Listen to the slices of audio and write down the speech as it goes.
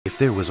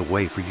there was a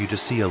way for you to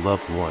see a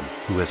loved one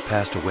who has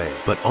passed away,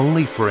 but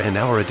only for an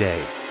hour a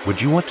day, would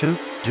you want to?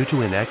 Due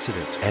to an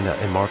accident, Anna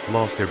and Mark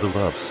lost their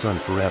beloved son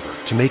forever.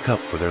 To make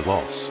up for their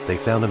loss, they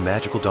found a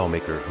magical doll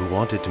maker who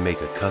wanted to make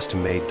a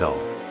custom-made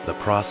doll. The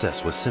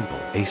process was simple: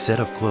 a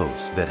set of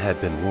clothes that had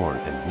been worn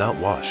and not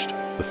washed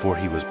before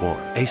he was born,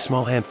 a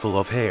small handful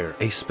of hair,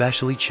 a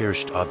specially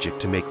cherished object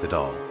to make the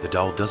doll. The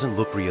doll doesn't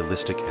look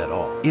realistic at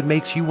all. It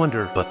makes you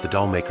wonder, but the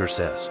doll maker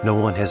says no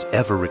one has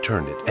ever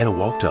returned it. Anna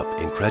walked up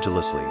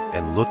incredulously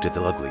and looked at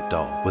the ugly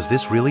doll. Was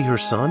this really her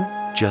son?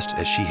 Just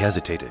as she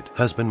hesitated,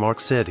 husband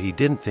Mark said he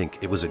didn't think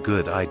it was a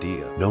good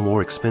idea. No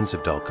more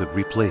expensive doll could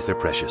replace their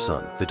precious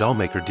son. The doll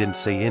maker didn't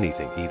say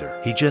anything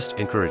either. He just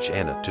encouraged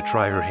Anna to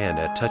try her hand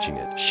at touching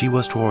it. She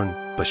was torn,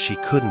 but she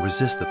couldn't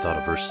resist the thought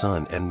of her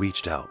son and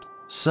reached out.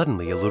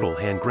 Suddenly, a little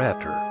hand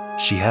grabbed her.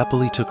 She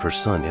happily took her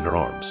son in her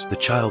arms. The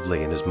child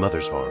lay in his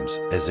mother's arms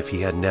as if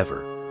he had never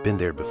been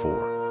there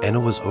before. Anna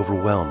was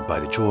overwhelmed by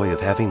the joy of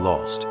having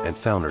lost and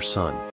found her son.